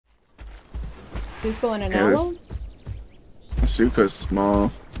Zuko and an Yeah, owl? Asuka's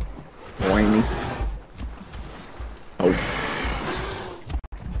small, whiny. Oh.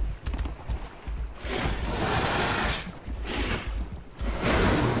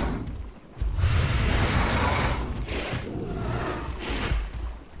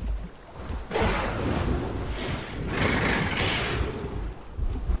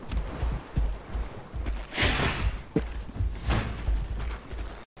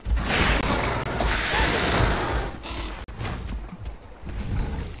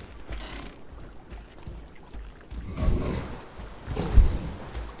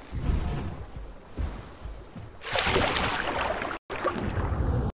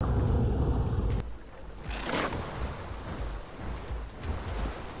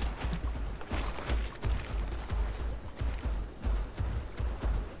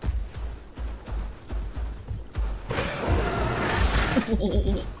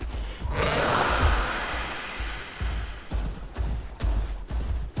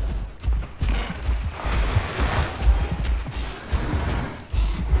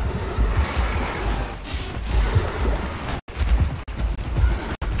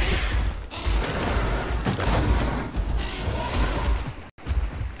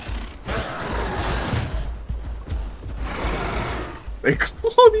 They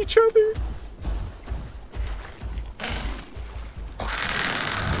clawed each other.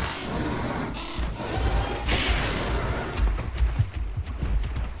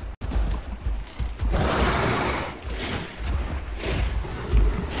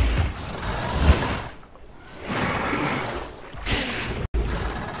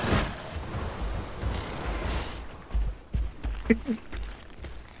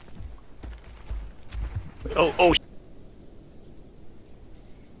 Oh.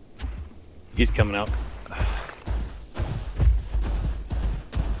 He's coming out. Come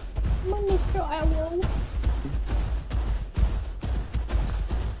on, Mr. Owl.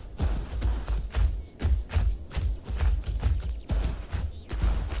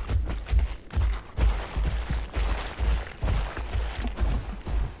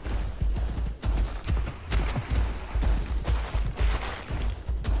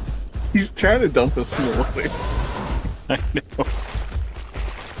 He's trying to dump us slowly. I know.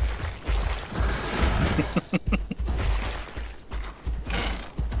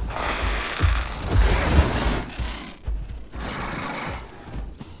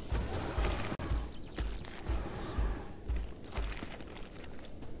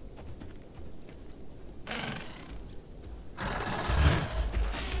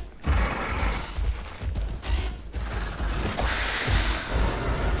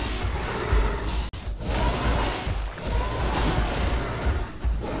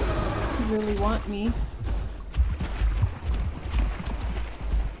 You really want me.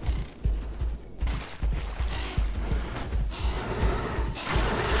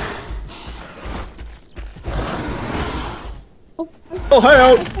 Oh, hi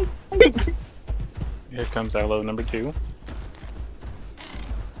out! Here comes Aloe number 2.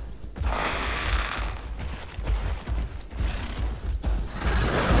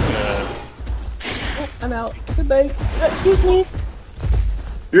 Oh, I'm out. Goodbye. Excuse me.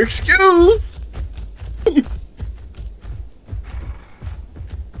 You're excused!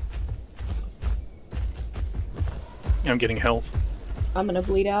 I'm getting health. I'm gonna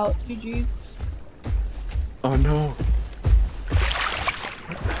bleed out. GG's. Oh no.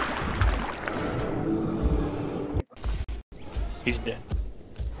 He's dead.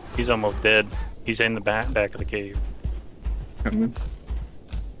 He's almost dead. He's in the back of the cave. Coming.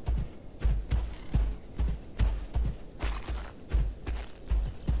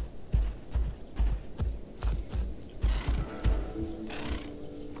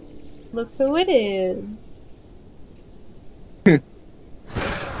 Look who it is.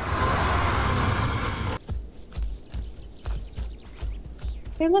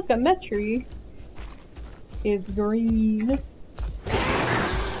 Hey, look, a Metri is green.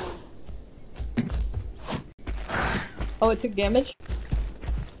 Oh, it took damage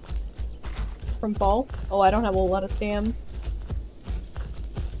from fall. Oh, I don't have a lot of stam.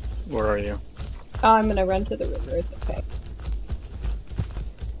 Where are you? Oh, I'm gonna run to the river. It's okay.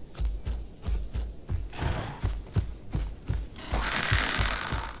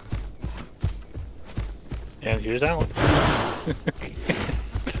 And here's Alex.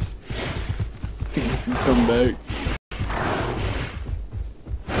 He's coming back.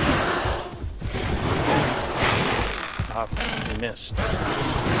 Ah, you missed.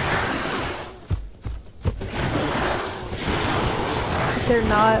 They're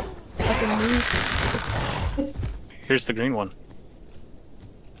not fucking move. Here's the green one.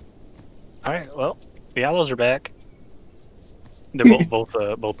 Alright, well, the owls are back. They're both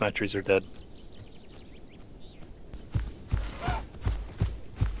metries are dead.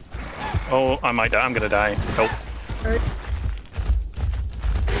 Oh, I might die. I'm gonna die. Help. Alright.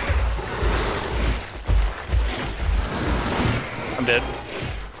 I'm dead.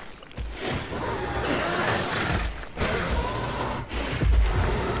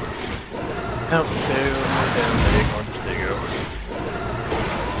 Help, stay down big on the stego.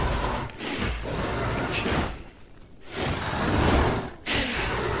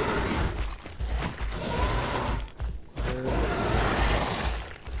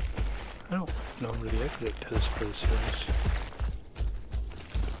 I don't know where the exit to this place is.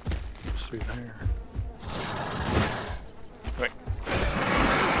 It's through there. Wait.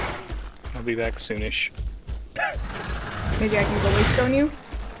 I'll be back soonish. Maybe I can go waste on you?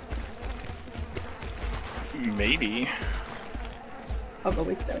 Maybe. I'll go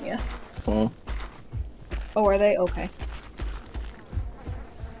waste on you. Oh. Oh, are they? Okay.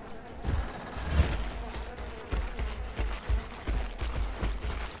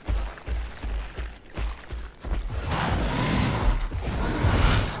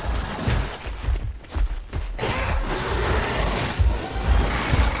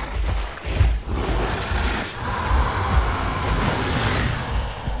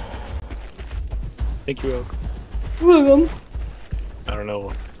 Thank you, Oak. Welcome. I don't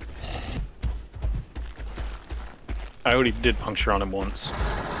know. I already did puncture on him once.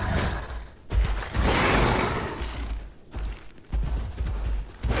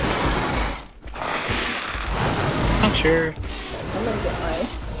 Puncture! I'm gonna get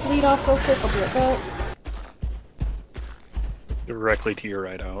my lead off real quick. I'll be right back. Directly to your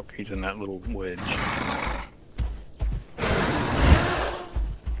right, Oak. He's in that little wedge.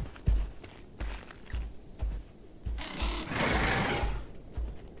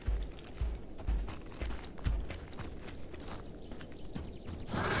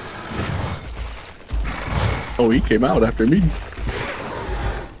 Oh, he came out after me.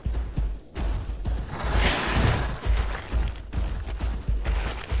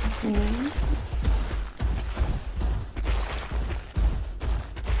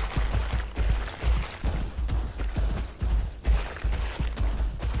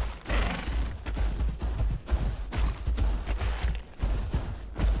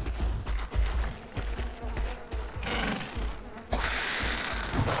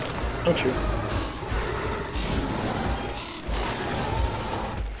 Don't you?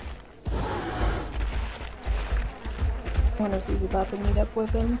 I wonder if he's about to meet up with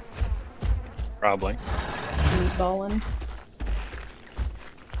him. Probably. Meatballing.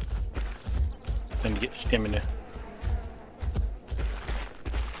 Then get stamina.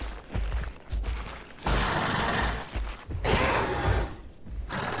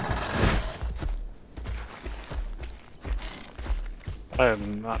 I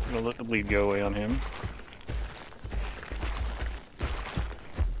am not gonna let the bleed go away on him.